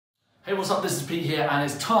Hey, what's up? This is Pete here, and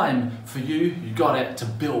it's time for you got it, to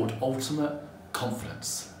build ultimate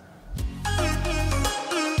confidence.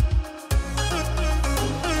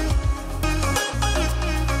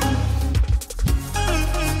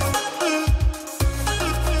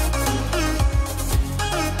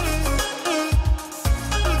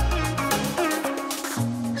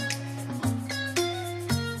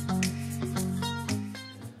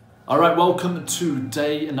 All right, welcome to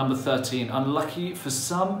day number 13. Unlucky for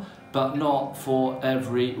some, but not for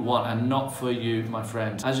everyone, and not for you, my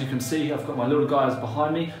friend. As you can see, I've got my little guys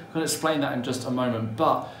behind me. I'm gonna explain that in just a moment,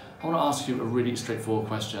 but I wanna ask you a really straightforward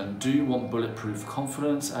question. Do you want bulletproof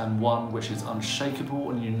confidence, and one which is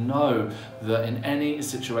unshakable, and you know that in any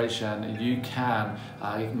situation you can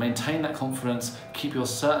maintain that confidence, keep your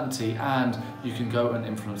certainty, and you can go and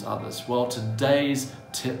influence others? Well, today's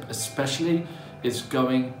tip especially is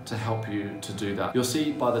going to help you to do that. You'll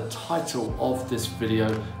see by the title of this video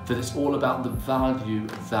that it's all about the value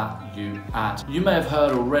that you add. You may have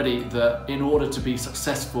heard already that in order to be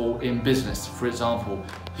successful in business, for example,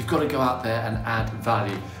 you've got to go out there and add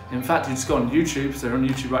value. In fact, you just go on YouTube, so they're on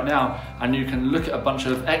YouTube right now, and you can look at a bunch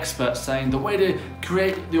of experts saying the way to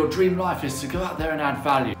create your dream life is to go out there and add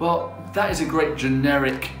value. Well, that is a great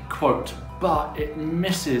generic quote, but it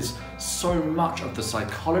misses so much of the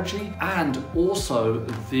psychology and also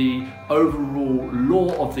the overall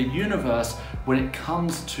law of the universe when it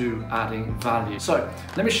comes to adding value. So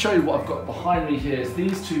let me show you what I've got behind me here. Is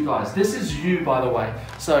these two guys. This is you, by the way.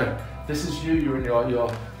 So this is you. You're in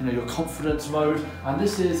your confidence mode, and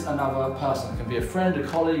this is another person. It can be a friend, a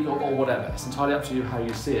colleague, or whatever. It's entirely up to you how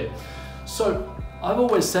you see it. So I've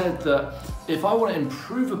always said that if I want to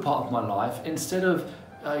improve a part of my life, instead of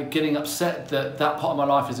getting upset that that part of my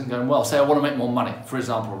life isn't going well. Say I want to make more money, for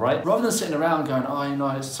example, right? Rather than sitting around going, oh, you know,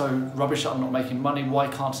 it's so rubbish that I'm not making money, why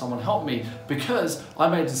can't someone help me? Because I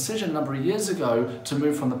made a decision a number of years ago to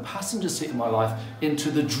move from the passenger seat of my life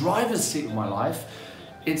into the driver's seat of my life,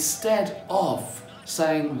 instead of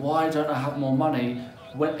saying, why don't I have more money?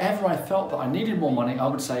 Whenever I felt that I needed more money, I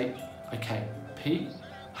would say, okay, Pete,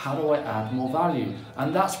 how do I add more value?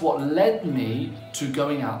 And that's what led me to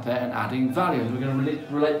going out there and adding value. And we're going to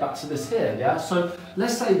relate back to this here, yeah? So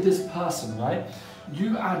let's say this person, right?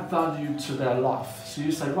 You add value to their life. So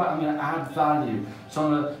you say, right, I'm going to add value.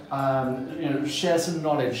 So I'm going to share some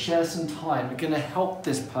knowledge, share some time. We're going to help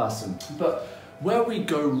this person. But where we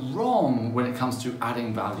go wrong when it comes to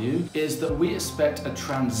adding value is that we expect a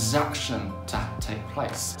transaction to take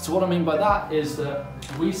place. So what I mean by that is that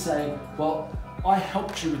we say, well, I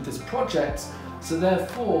helped you with this project, so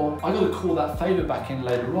therefore I got to call that favor back in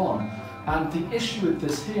later on. And the issue with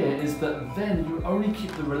this here is that then you only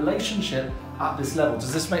keep the relationship at this level.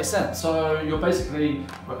 Does this make sense? So you're basically,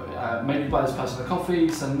 maybe buy this person a coffee,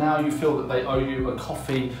 so now you feel that they owe you a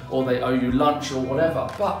coffee or they owe you lunch or whatever.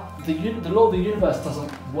 But the law of the universe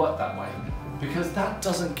doesn't work that way, because that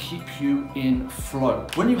doesn't keep you in flow.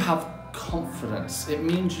 When you have confidence, it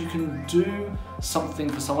means you can do something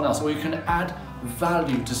for someone else, or you can add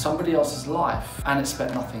value to somebody else's life and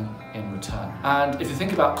expect nothing in return. And if you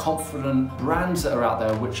think about confident brands that are out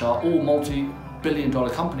there, which are all multi-billion-dollar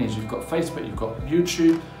companies, you've got Facebook, you've got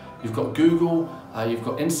YouTube, you've got Google, you've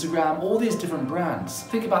got Instagram, all these different brands.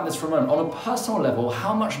 Think about this for a moment. On a personal level,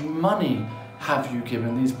 how much money have you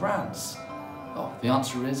given these brands? Oh, the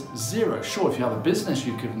answer is zero. Sure, if you have a business,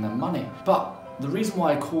 you've given them money. But the reason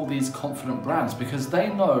why I call these confident brands, because they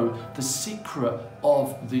know the secret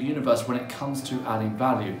of the universe when it comes to adding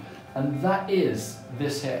value. And that is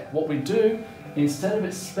this here. What we do, instead of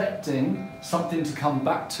expecting something to come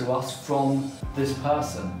back to us from this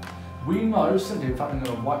person, we know simply, in fact I'm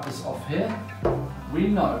going to wipe this off here, we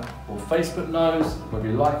know, or Facebook knows, whether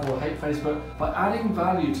you like or hate Facebook, by adding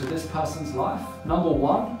value to this person's life, number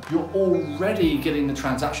one, you're already getting the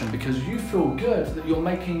transaction because you feel good that you're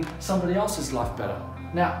making somebody else's life better.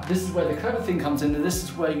 Now, this is where the clever thing comes in, and this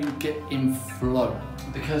is where you get in flow.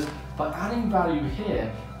 Because by adding value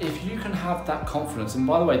here, if you can have that confidence, and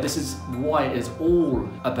by the way, this is why it's all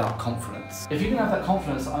about confidence. If you can have that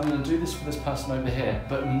confidence, I'm going to do this for this person over here,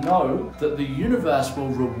 but know that the universe will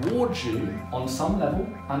reward you on some level,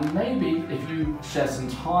 and maybe if you share some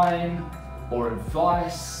time, or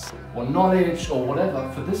advice, or knowledge, or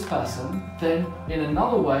whatever for this person, then in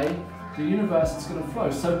another way, the universe is going to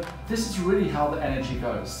flow. So this is really how the energy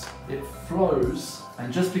goes. It flows,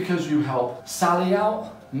 and just because you help Sally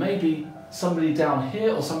out, maybe somebody down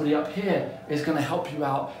here or somebody up here is going to help you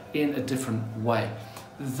out in a different way.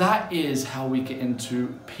 That is how we get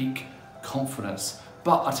into peak confidence.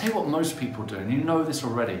 But I tell you what most people do, and you know this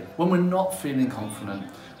already, when we're not feeling confident,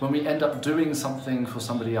 when we end up doing something for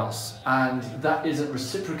somebody else and that isn't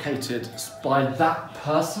reciprocated by that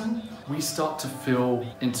person, we start to feel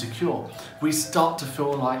insecure. We start to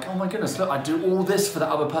feel like, oh my goodness, look, I do all this for that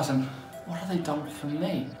other person. What have they done for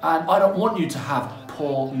me? And I don't want you to have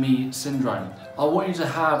poor me syndrome. I want you to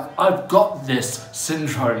have, I've got this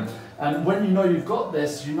syndrome. And when you know you've got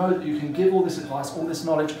this, you know that you can give all this advice, all this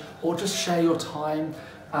knowledge, or just share your time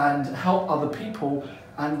and help other people.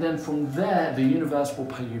 And then from there, the universe will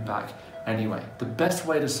pay you back anyway. The best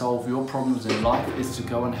way to solve your problems in life is to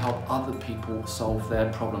go and help other people solve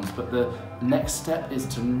their problems. But the next step is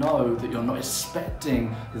to know that you're not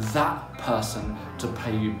expecting that person to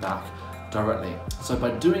pay you back directly. So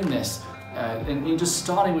by doing this, and just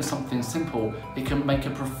starting with something simple, it can make a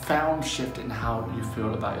profound shift in how you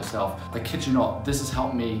feel about yourself. I kid you not, this has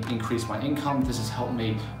helped me increase my income, this has helped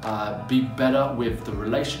me be better with the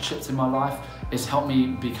relationships in my life, it's helped me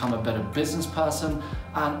become a better business person,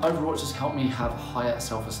 and overall it's just helped me have higher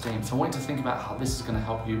self-esteem. So I want you to think about how this is going to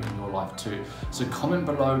help you in your life too. So comment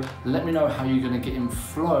below, let me know how you're going to get in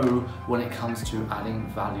flow when it comes to adding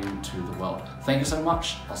value to the world. Thank you so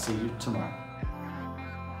much, I'll see you tomorrow.